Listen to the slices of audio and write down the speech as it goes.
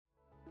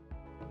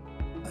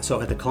So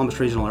at the Columbus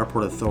Regional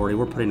Airport Authority,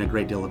 we're putting a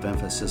great deal of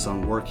emphasis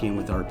on working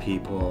with our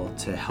people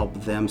to help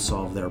them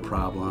solve their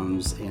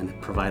problems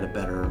and provide a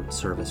better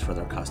service for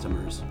their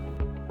customers.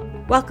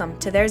 Welcome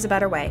to There's a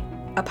Better Way,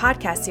 a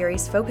podcast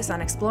series focused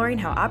on exploring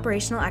how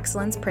operational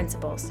excellence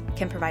principles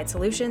can provide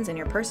solutions in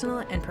your personal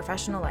and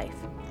professional life.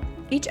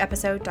 Each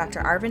episode, Dr.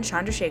 Arvind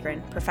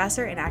Chandrasekaran,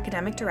 professor and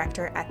academic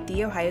director at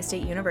The Ohio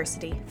State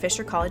University,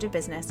 Fisher College of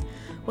Business,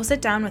 will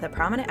sit down with a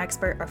prominent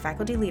expert or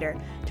faculty leader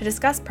to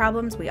discuss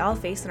problems we all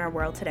face in our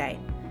world today.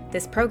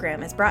 This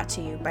program is brought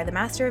to you by the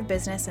Master of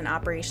Business and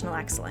Operational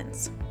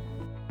Excellence.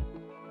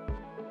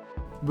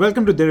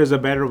 Welcome to There is a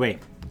Better Way.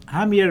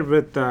 I'm here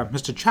with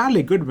Mr.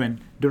 Charlie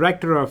Goodwin,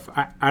 Director of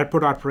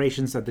Airport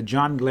Operations at the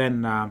John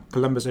Glenn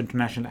Columbus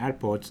International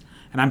Airports.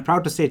 And I'm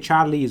proud to say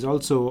Charlie is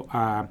also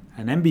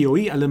an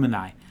MBOE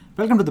alumni.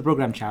 Welcome to the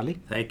program, Charlie.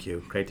 Thank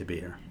you. Great to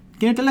be here.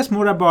 Can you tell us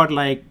more about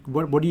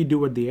what do you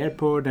do at the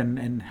airport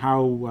and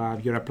how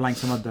you're applying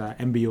some of the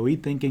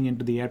MBOE thinking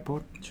into the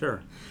airport?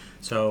 Sure.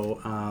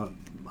 So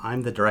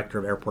I'm the Director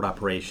of Airport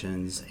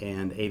Operations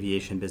and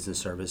Aviation Business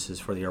Services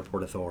for the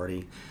Airport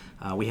Authority.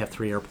 We have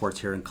 3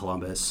 airports here in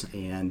Columbus,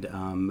 and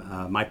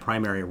my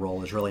primary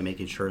role is really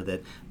making sure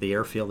that the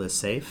airfield is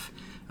safe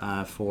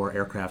for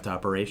aircraft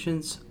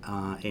operations.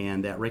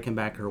 And at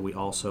Rickenbacker, we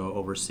also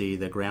oversee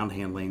the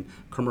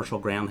commercial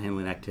ground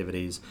handling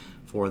activities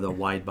for the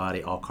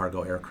wide-body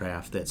all-cargo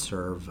aircraft that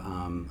serve,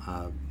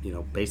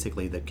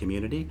 basically the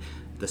community,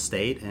 the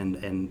state, and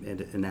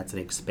that's an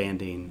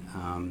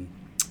expanding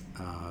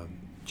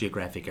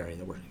geographic area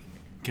that we're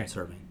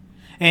serving.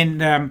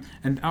 And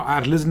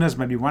our listeners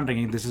might be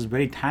wondering, this is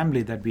very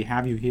timely that we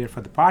have you here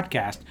for the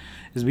podcast,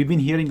 is we've been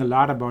hearing a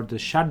lot about the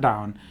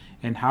shutdown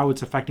and how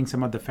it's affecting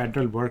some of the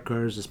federal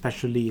workers,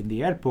 especially in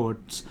the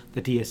airports,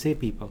 the TSA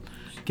people.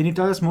 Can you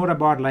tell us more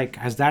about,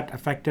 has that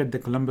affected the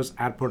Columbus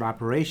Airport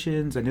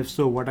operations? And if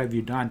so, what have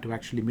you done to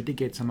actually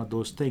mitigate some of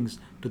those things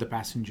to the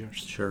passengers?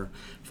 Sure.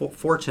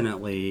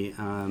 Fortunately,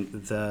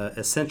 the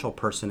essential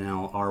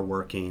personnel are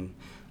working.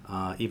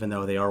 Even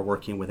though they are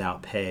working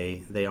without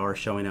pay, they are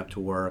showing up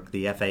to work.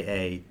 The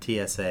FAA,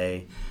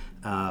 TSA,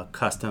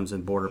 Customs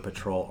and Border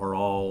Patrol are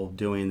all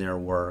doing their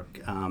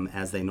work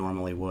as they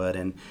normally would.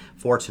 And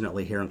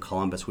fortunately, here in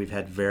Columbus, we've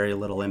had very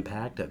little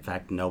impact. In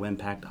fact, no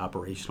impact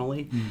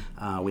operationally.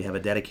 We have a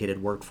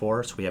dedicated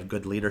workforce. We have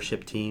good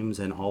leadership teams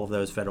in all of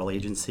those federal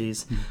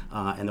agencies.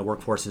 And the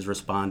workforce is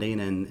responding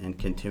and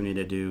continuing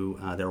to do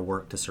their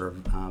work to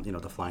serve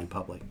the flying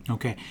public.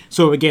 Okay.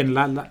 So again,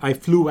 I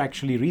flew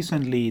actually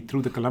recently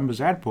through the Columbus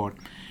airport.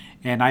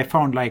 And I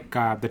found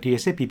the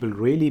TSA people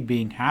really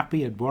being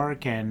happy at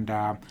work and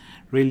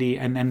really,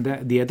 and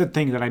the other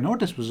thing that I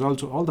noticed was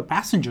also all the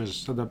passengers,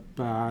 so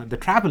the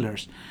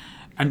travelers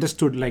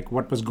understood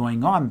what was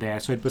going on there.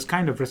 So it was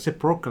kind of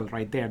reciprocal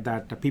right there,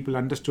 that the people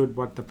understood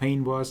what the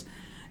pain was,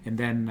 and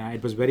then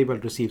it was very well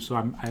received. So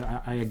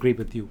I agree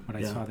with you, what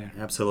I saw there.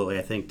 Absolutely.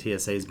 I think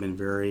TSA has been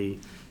very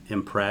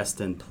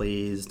impressed and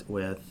pleased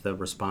with the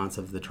response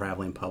of the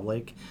traveling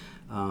public.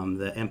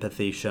 The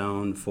empathy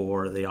shown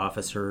for the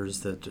officers,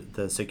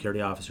 the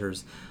security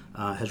officers,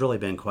 has really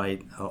been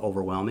quite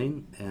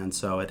overwhelming, and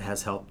so it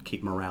has helped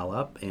keep morale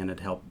up, and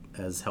it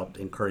has helped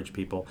encourage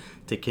people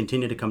to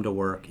continue to come to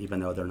work even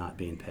though they're not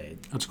being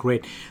paid. That's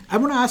great. I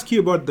want to ask you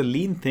about the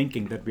lean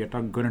thinking that we are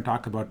going to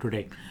talk about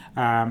today.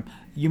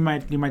 You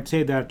might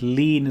say that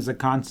lean is a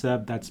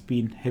concept that's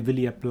been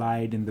heavily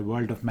applied in the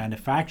world of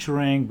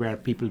manufacturing, where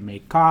people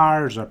make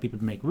cars or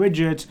people make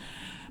widgets.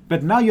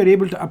 But now you're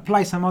able to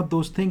apply some of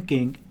those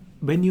thinking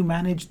when you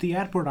manage the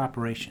airport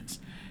operations.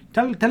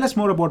 Tell us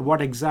more about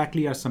what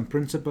exactly are some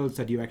principles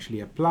that you actually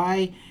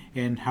apply,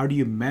 and how do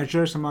you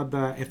measure some of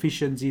the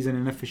efficiencies and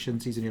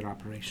inefficiencies in your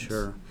operations?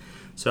 Sure.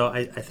 So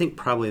I think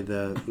probably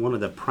one of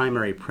the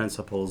primary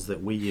principles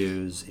that we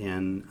use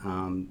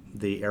in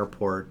the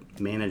airport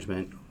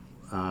management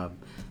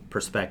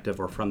perspective,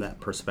 or from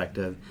that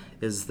perspective,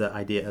 is the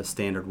idea of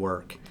standard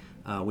work.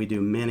 We do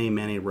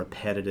many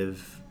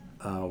repetitive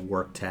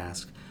work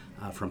tasks.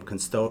 From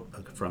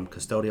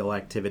custodial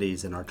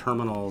activities in our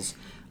terminals,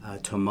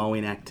 to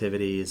mowing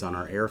activities on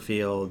our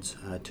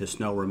airfields, to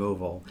snow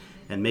removal,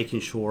 and making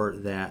sure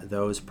that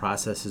those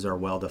processes are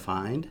well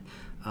defined,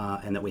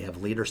 and that we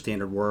have leader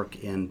standard work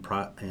in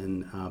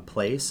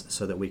place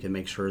so that we can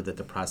make sure that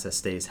the process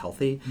stays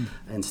healthy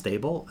and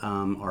stable,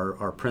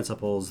 are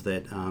principles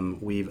that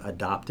we've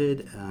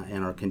adopted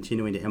and are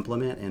continuing to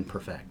implement and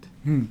perfect.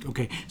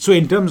 Okay. So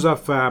in terms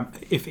of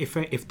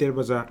if there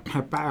was a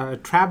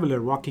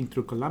traveler walking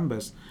through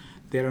Columbus,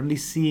 they're only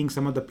seeing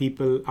some of the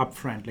people up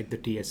front, like the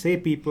TSA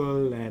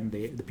people and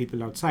the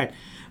people outside.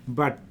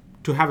 But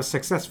to have a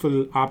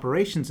successful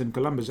operations in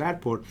Columbus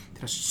Airport,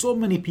 there are so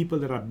many people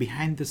that are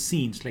behind the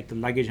scenes, like the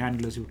luggage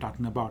handlers you were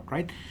talking about,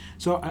 right?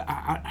 So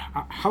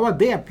how are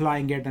they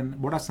applying it,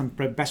 and what are some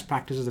best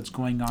practices that's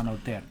going on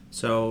out there?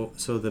 So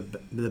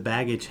the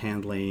baggage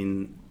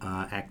handling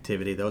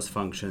activity, those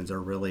functions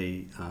are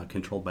really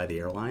controlled by the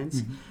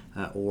airlines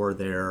or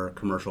their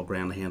commercial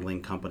ground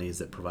handling companies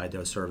that provide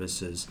those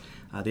services.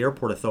 The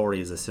airport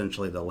authority is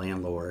essentially the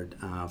landlord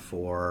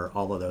for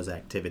all of those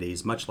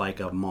activities, much like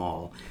a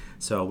mall.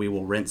 So we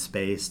will rent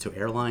space to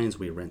airlines,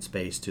 we rent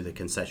space to the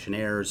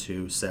concessionaires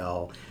who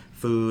sell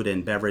food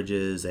and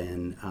beverages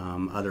and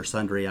other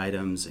sundry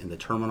items in the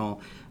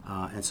terminal.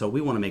 And so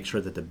we want to make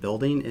sure that the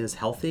building is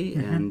healthy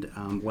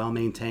and well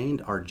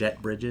maintained. Our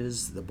jet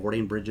bridges, the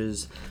boarding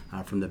bridges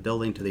from the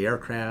building to the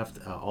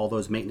aircraft, all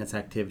those maintenance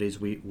activities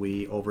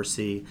we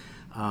oversee.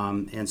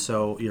 And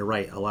so you're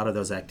right, a lot of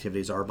those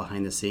activities are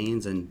behind the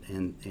scenes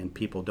and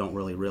people don't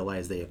really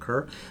realize they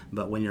occur.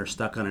 But when you're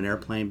stuck on an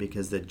airplane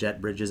because the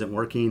jet bridge isn't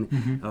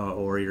working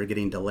or you're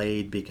getting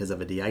delayed because of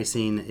a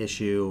de-icing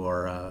issue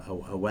or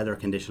a weather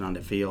condition on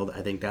the field,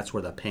 I think that's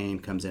where the pain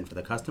comes in for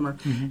the customer.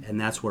 And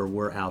that's where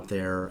we're out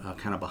there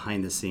kind of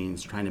behind the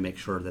scenes trying to make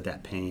sure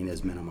that pain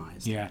is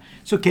minimized. Yeah.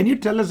 So can you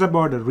tell us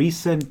about a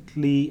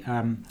recently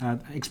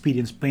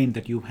experienced pain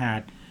that you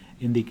had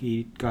in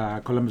the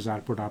Columbus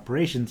Airport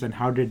operations, and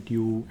how did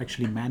you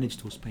actually manage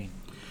those pain?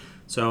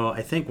 So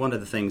I think one of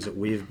the things that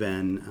we've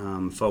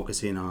been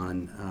focusing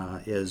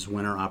on is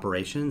winter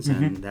operations,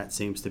 and that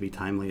seems to be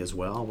timely as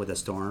well with a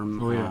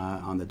storm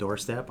on the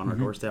doorstep, on our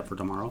doorstep for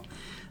tomorrow.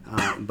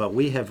 But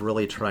we have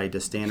really tried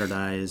to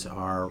standardize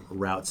our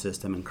route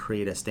system and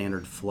create a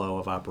standard flow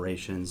of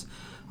operations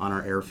on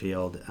our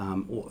airfield.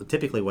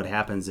 Typically what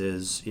happens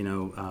is,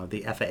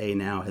 the FAA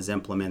now has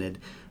implemented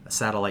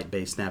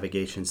satellite-based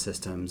navigation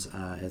systems.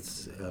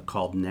 It's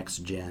called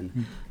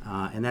NextGen.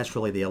 And that's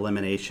really the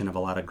elimination of a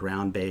lot of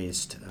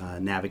ground-based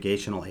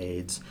navigational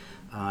aids,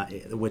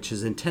 which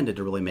is intended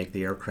to really make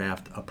the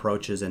aircraft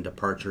approaches and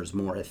departures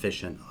more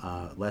efficient.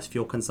 Less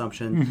fuel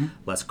consumption,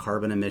 less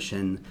carbon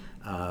emission,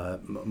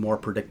 more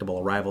predictable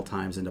arrival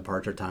times and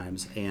departure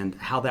times. And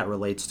how that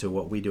relates to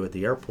what we do at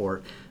the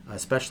airport,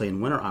 especially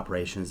in winter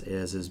operations,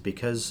 is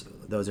because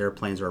those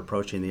airplanes are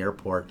approaching the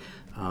airport,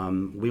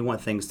 we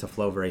want things to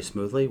flow very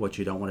smoothly. What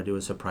you don't want to do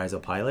is surprise a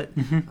pilot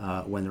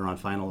when they're on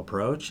final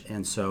approach.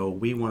 And so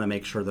we want to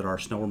make sure that our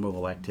snow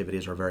removal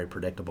activities are very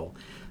predictable.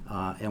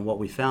 And what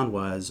we found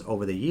was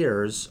over the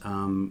years,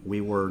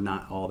 we were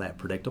not all that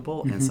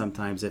predictable. And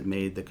sometimes it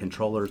made the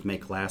controllers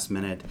make last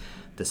minute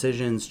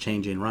decisions,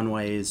 changing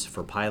runways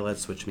for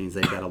pilots, which means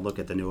they've got to look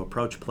at the new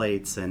approach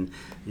plates and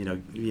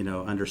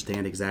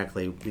understand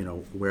exactly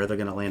where they're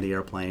going to land the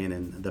airplane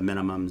and the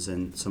minimums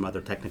and some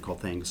other technical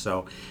things.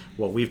 So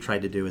what we've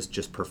tried to do is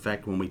just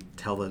perfect when we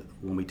tell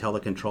the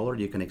controller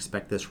you can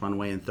expect this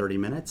runway in 30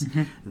 minutes,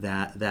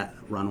 that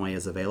runway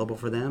is available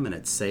for them and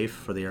it's safe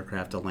for the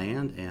aircraft to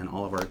land and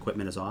all of our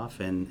equipment is off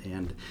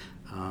and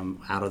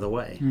out of the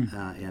way.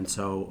 And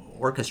so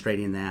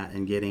orchestrating that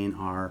and getting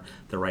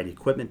the right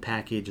equipment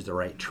package, the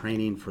right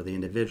training for the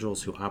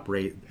individuals who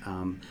operate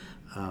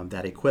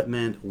that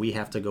equipment. We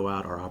have to go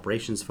out, our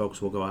operations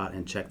folks will go out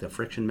and check the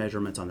friction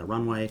measurements on the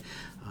runway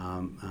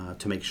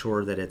to make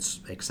sure that it's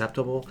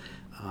acceptable.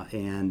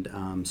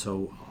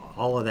 So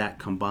all of that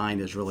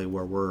combined is really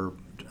where we're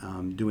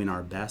doing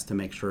our best to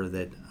make sure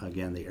that,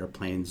 again, the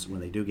airplanes, when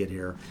they do get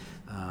here,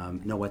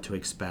 know what to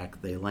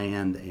expect. They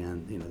land,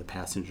 and the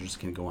passengers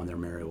can go on their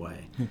merry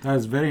way. That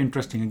is very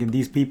interesting. Again,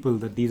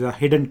 these are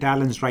hidden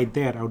talents right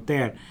there, out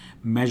there,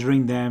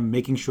 measuring them,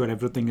 making sure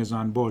everything is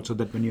on board, so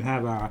that when you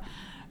have a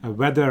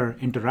weather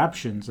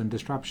interruptions and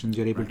disruptions,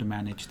 you're able to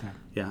manage that.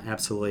 Yeah,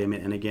 absolutely. I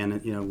mean, and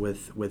again,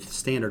 with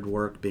standard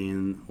work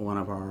being one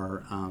of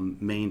our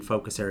main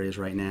focus areas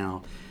right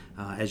now.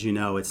 As you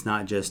know, it's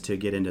not just to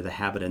get into the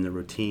habit and the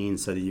routine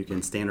so that you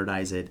can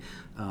standardize it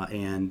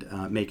and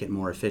make it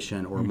more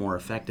efficient or more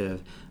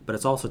effective, but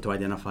it's also to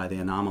identify the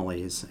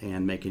anomalies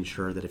and making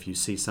sure that if you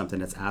see something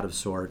that's out of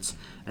sorts,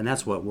 and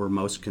that's what we're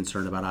most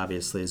concerned about,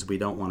 obviously, is we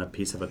don't want a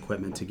piece of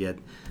equipment to get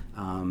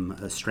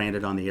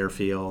stranded on the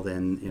airfield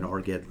and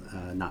or get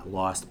not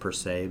lost per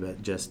se,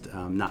 but just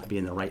not be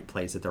in the right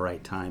place at the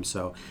right time.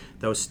 So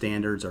those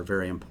standards are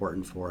very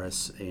important for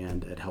us,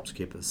 and it helps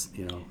keep us,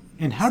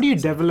 And how do you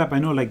develop? I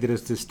know, there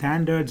is the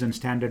standards and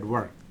standard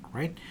work,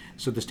 right?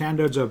 So the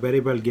standards are very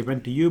well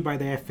given to you by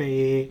the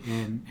FAA,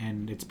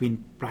 and it's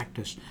been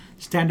practiced.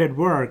 Standard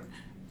work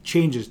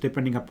changes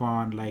depending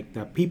upon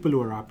the people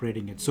who are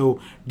operating it. So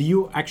do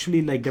you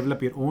actually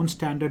develop your own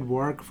standard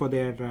work for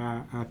their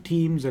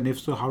teams, and if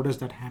so, how does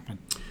that happen?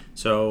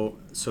 So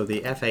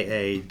the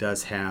FAA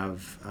does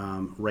have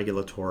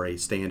regulatory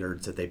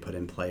standards that they put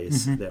in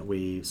place that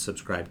we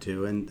subscribe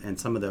to, and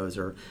some of those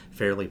are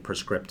fairly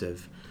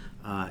prescriptive.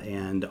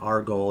 And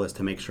our goal is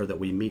to make sure that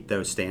we meet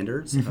those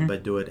standards,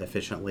 but do it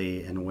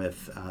efficiently and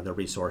with the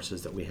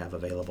resources that we have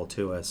available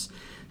to us.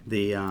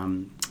 The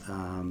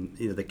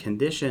the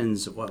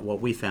conditions.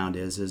 What we found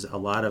is a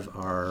lot of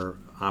our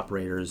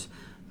operators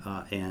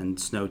and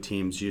snow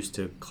teams used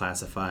to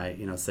classify,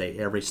 say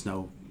every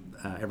snow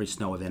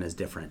event is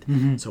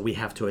different, so we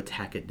have to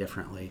attack it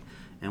differently.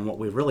 And what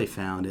we've really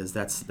found is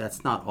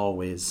that's not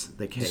always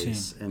the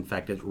case. In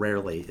fact, it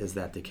rarely is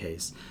that the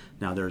case.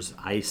 Now, there's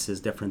ice is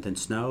different than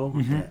snow,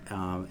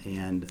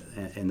 and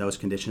in those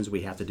conditions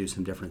we have to do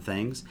some different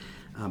things.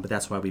 But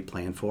that's why we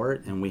plan for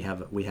it, and we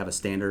have a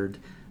standard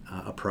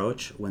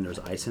approach when there's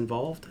ice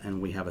involved,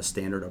 and we have a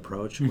standard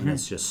approach when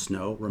it's just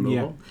snow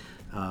removal.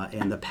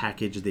 And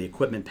the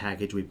equipment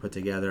package we put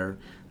together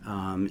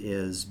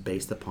is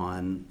based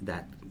upon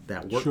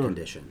that work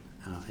condition.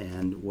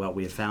 And what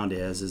we have found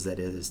is that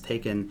it has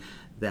taken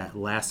that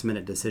last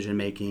minute decision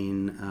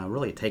making,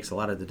 really it takes a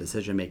lot of the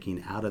decision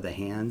making out of the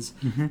hands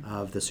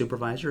of the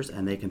supervisors,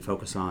 and they can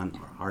focus on,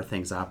 are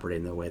things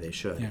operating the way they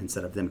should,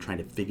 instead of them trying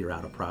to figure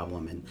out a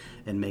problem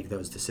and make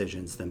those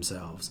decisions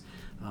themselves.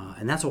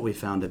 And that's what we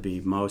found to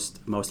be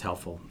most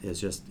helpful,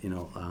 is just,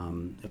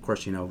 of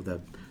course,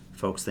 the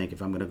folks think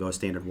if I'm going to go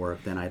standard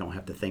work, then I don't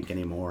have to think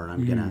anymore.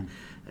 I'm going to,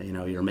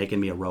 you're making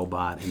me a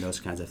robot and those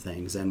kinds of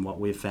things. And what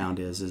we've found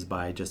is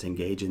by just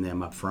engaging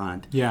them up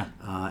front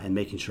and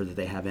making sure that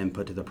they have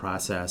input to the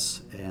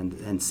process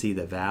and see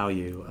the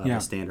value of the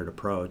standard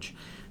approach,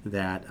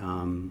 that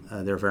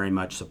they're very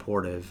much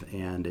supportive,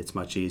 and it's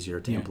much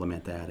easier to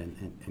implement that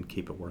and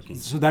keep it working.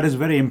 So that is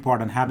very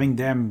important. Having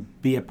them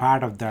be a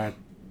part of that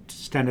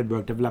standard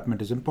work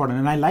development is important.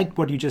 And I liked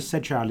what you just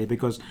said, Charlie,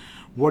 because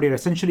what you're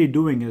essentially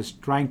doing is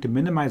trying to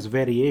minimize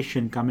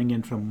variation coming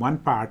in from one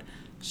part,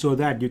 so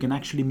that you can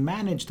actually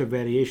manage the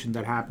variation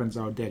that happens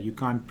out there. You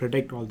can't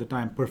predict all the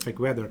time perfect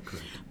weather,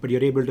 but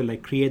you're able to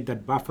create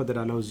that buffer that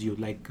allows you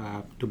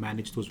to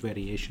manage those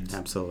variations.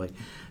 Absolutely.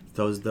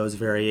 Those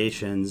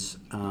variations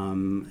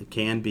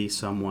can be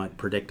somewhat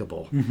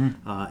predictable.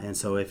 And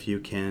so if you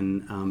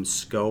can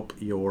scope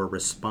your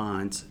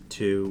response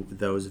to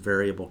those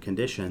variable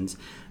conditions,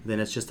 then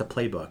it's just a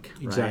playbook,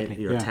 Exactly. right?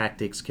 Your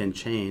tactics can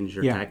change.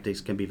 Your tactics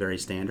can be very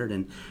standard,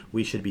 and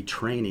we should be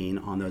training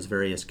on those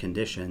various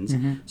conditions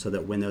so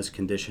that when those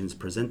conditions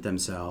present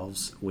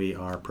themselves, we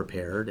are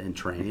prepared and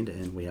trained,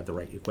 and we have the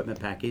right equipment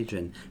package,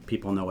 and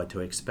people know what to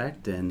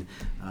expect, and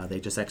they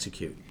just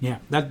execute. Yeah,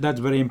 that's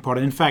very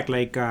important. In fact,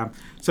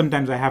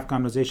 sometimes I have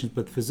conversations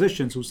with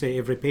physicians who say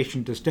every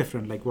patient is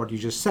different, like what you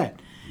just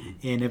said.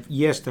 And if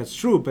yes, that's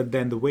true, but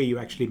then the way you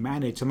actually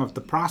manage some of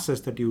the process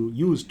that you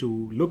use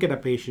to look at a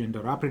patient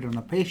or operate on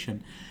a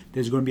patient,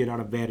 there's going to be a lot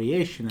of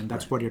variation, and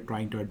that's what you're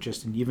trying to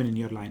adjust, and even in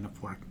your line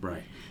of work.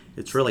 Right.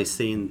 It's really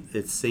seeing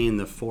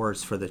the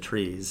forest for the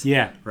trees.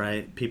 Yeah.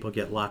 Right. People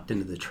get locked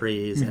into the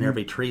trees, and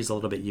every tree is a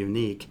little bit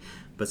unique,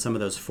 but some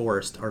of those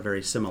forests are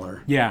very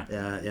similar.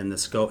 In the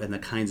scope and the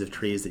kinds of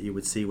trees that you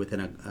would see within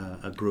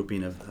a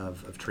grouping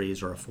of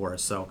trees or a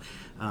forest. So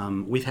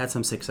we've had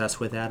some success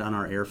with that on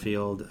our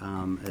airfield,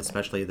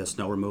 especially the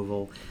snow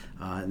removal.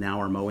 Now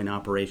our mowing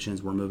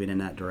operations, we're moving in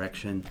that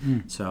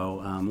direction.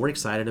 So we're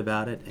excited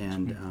about it,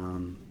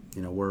 and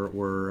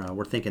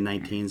we're thinking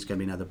 19 is going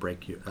to be another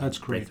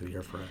breakthrough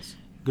year for us.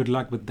 Good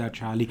luck with that,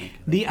 Charlie.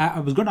 I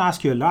was going to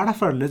ask you, a lot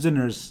of our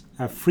listeners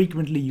have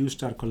frequently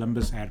used our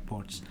Columbus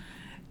airports.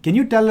 Can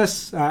you tell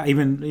us,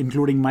 even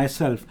including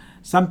myself,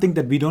 something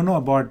that we don't know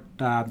about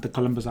the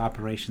Columbus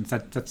operations?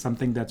 That's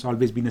something that's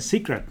always been a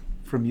secret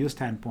from your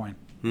standpoint.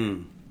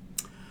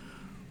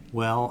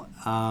 Well,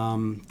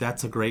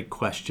 that's a great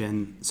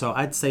question. So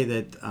I'd say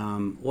that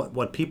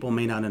what people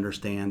may not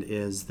understand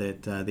is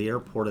that the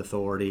Airport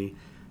Authority,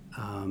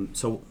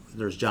 so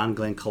there's John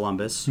Glenn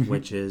Columbus,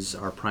 which is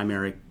our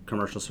primary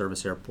commercial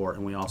service airport,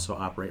 and we also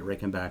operate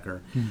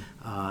Rickenbacker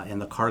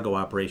and the cargo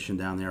operation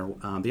down there.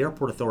 The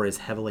Airport Authority is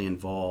heavily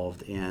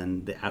involved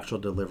in the actual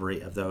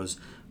delivery of those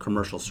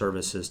commercial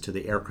services to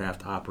the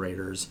aircraft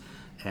operators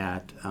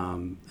at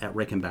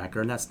Rickenbacker,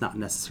 and that's not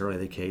necessarily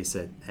the case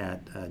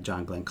at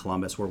John Glenn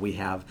Columbus, where we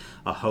have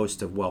a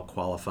host of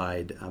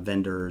well-qualified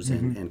vendors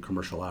and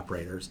commercial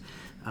operators.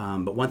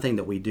 But one thing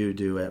that we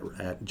do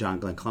at John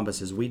Glenn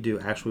Columbus is we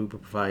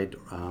provide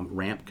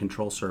ramp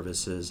control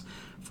services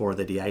for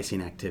the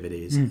de-icing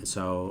activities.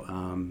 So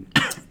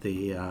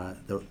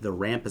the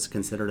ramp is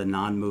considered a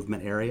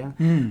non-movement area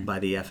by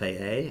the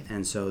FAA,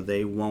 and so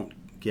they won't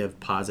give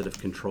positive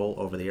control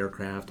over the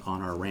aircraft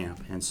on our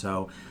ramp. And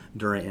so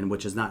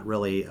which is not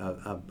really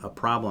a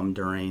problem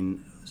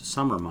during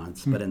summer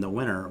months, but in the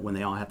winter, when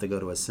they all have to go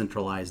to a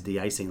centralized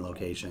de-icing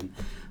location,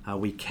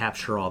 we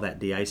capture all that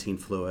de-icing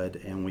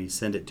fluid and we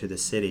send it to the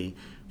city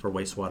for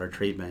wastewater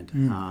treatment.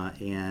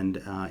 And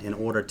in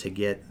order to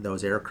get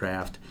those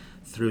aircraft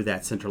through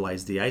that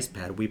centralized de-ice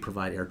pad, we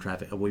provide air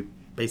traffic. We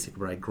basically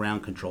provide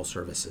ground control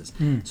services.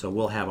 So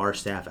we'll have our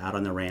staff out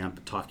on the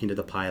ramp talking to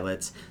the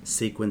pilots,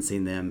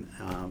 sequencing them,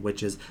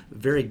 which is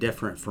very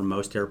different from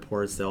most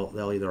airports.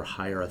 They'll either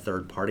hire a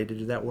third party to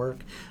do that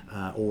work,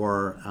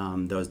 or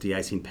those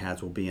de-icing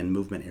pads will be in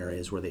movement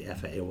areas where the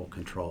FAA will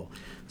control.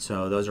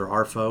 So those are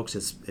our folks.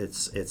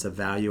 It's a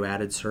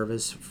value-added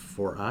service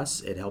for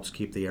us. It helps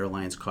keep the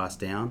airline's costs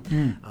down,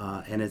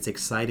 and it's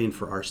exciting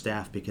for our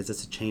staff because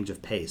it's a change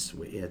of pace.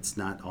 It's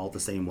not all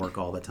the same work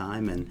all the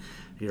time, and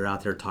you're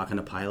out there talking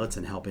to pilots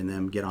and helping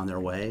them get on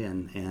their way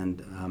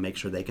and make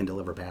sure they can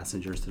deliver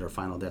passengers to their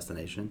final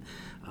destination,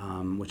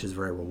 which is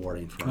very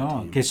rewarding for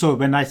our team. Okay, so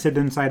when I sit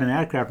inside an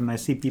aircraft and I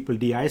see people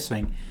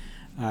de-icing,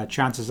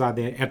 chances are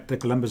they're at the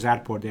Columbus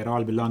airport. They're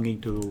all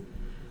belonging to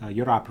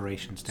your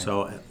operations team.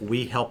 So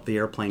we help the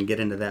airplane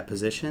get into that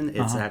position.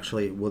 It's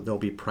actually, there'll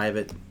be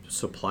private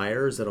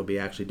suppliers that'll be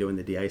actually doing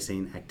the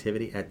de-icing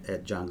activity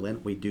at John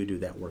Glenn. We do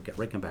that work at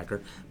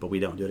Rickenbacker, but we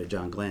don't do it at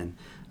John Glenn.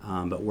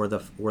 But we're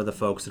the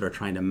folks that are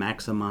trying to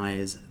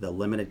maximize the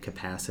limited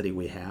capacity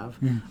we have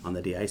on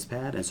the de-ice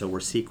pad, and so we're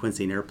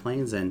sequencing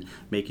airplanes and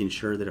making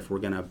sure that if we're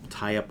going to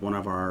tie up one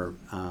of our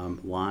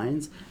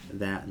lines,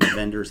 that the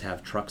vendors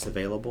have trucks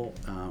available,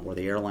 or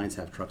the airlines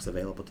have trucks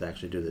available to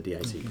actually do the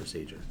de-icing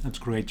procedure. That's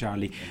great,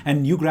 Charlie.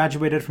 And you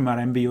graduated from our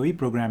MBOE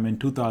program in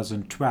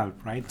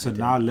 2012, right? So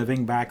now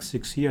living back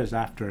 6 years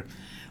after,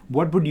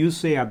 what would you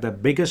say are the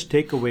biggest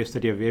takeaways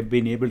that you've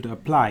been able to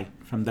apply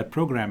from that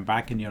program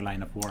back in your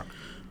line of work?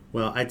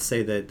 Well, I'd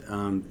say that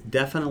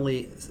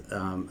definitely,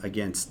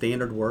 again,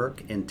 standard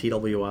work in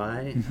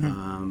TWI,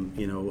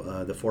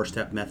 the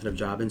four-step method of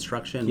job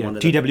instruction. Yeah,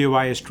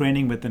 TWI is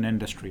training within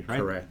industry, right?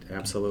 Correct,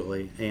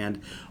 absolutely.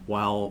 And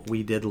while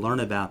we did learn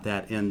about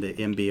that in the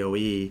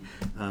MBOE,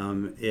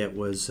 it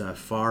was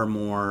far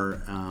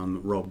more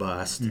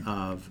robust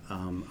of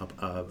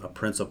a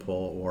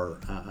principle or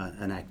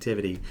an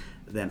activity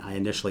than I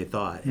initially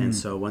thought. And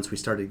so once we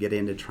started getting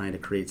into trying to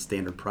create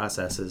standard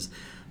processes,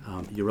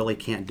 you really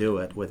can't do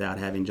it without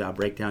having job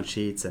breakdown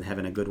sheets and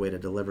having a good way to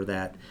deliver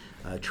that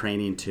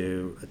training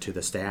to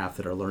the staff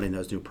that are learning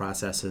those new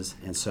processes.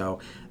 And so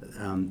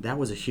that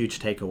was a huge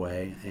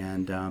takeaway.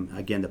 And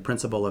again, the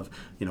principle of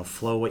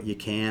flow what you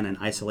can and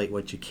isolate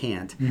what you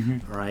can't,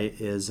 right,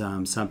 is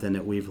something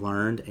that we've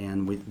learned.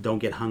 And we don't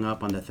get hung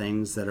up on the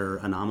things that are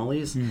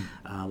anomalies.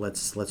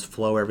 Let's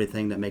flow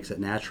everything that makes it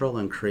natural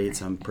and create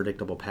some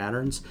predictable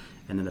patterns.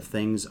 And then if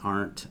things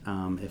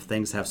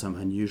have some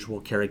unusual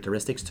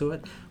characteristics to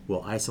it,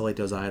 we'll isolate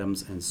those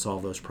items and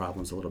solve those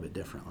problems a little bit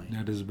differently.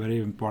 That is a very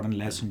important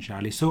lesson,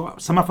 Charlie. So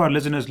some of our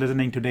listeners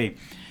listening today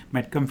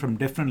might come from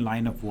different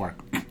line of work.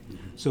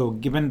 So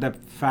given the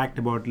fact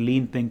about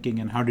lean thinking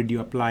and how did you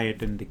apply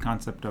it in the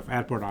concept of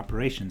airport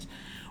operations,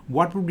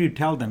 what would you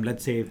tell them?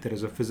 Let's say if there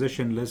is a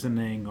physician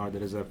listening or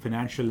there is a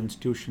financial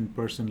institution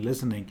person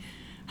listening,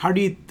 how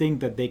do you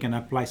think that they can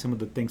apply some of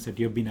the things that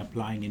you've been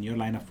applying in your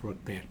line of work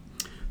there?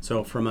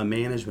 So from a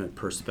management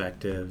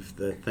perspective,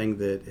 the thing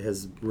that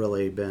has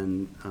really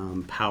been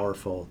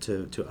powerful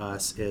to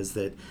us is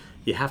that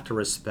you have to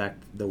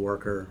respect the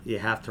worker. You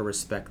have to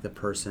respect the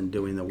person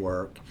doing the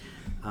work.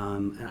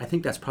 And I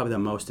think that's probably the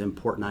most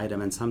important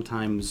item. And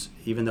sometimes,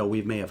 even though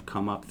we may have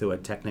come up through a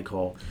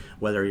technical,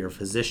 whether you're a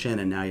physician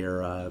and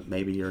now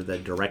maybe you're the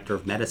director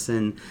of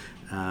medicine,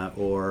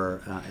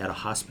 or at a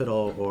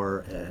hospital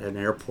or at an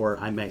airport.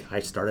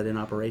 I started in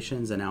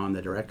operations and now I'm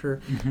the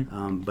director,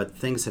 but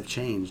things have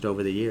changed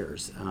over the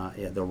years.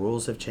 The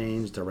rules have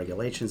changed, the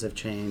regulations have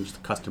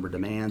changed, customer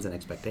demands and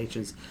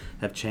expectations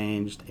have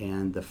changed,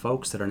 and the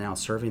folks that are now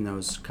serving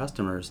those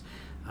customers,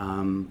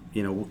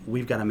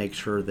 we've got to make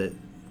sure that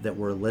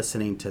we're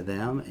listening to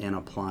them and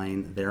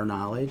applying their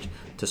knowledge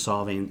to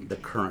solving the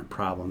current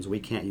problems. We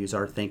can't use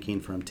our thinking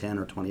from 10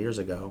 or 20 years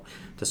ago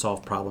to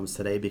solve problems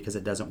today because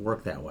it doesn't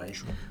work that way.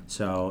 Sure.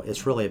 So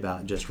it's really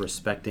about just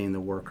respecting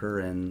the worker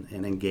and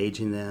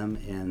engaging them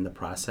in the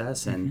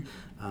process and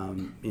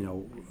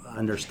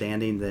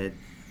understanding that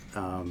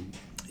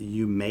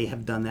you may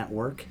have done that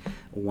work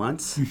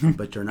once,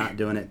 but you're not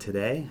doing it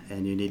today,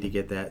 and you need to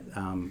get that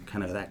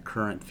kind of that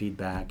current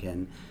feedback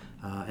and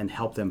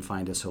help them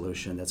find a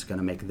solution that's going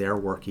to make their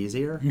work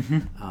easier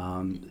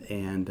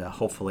and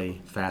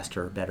hopefully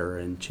faster, better,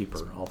 and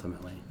cheaper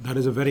ultimately. That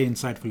is a very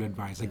insightful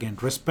advice. Again,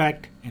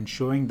 respect and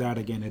showing that,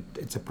 again,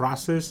 it's a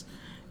process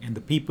and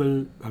the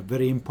people are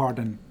very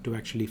important to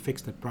actually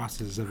fix that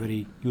process is a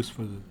very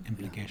useful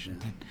implication.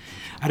 Yeah.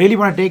 I really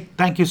want to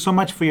thank you so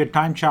much for your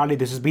time, Charlie.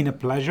 This has been a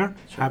pleasure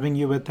having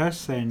you with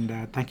us,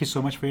 and thank you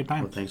so much for your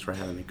time. Well, thanks for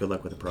having me. Good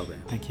luck with the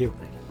program. Thank you.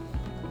 Thank you.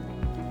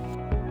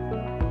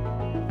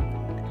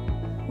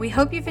 We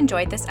hope you've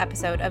enjoyed this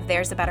episode of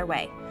There's a Better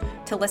Way.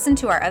 To listen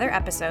to our other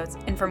episodes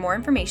and for more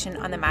information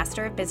on the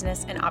Master of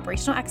Business and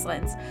Operational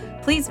Excellence,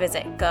 please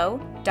visit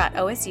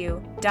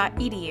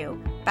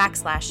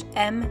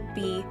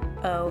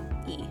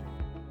go.osu.edu/MBOE.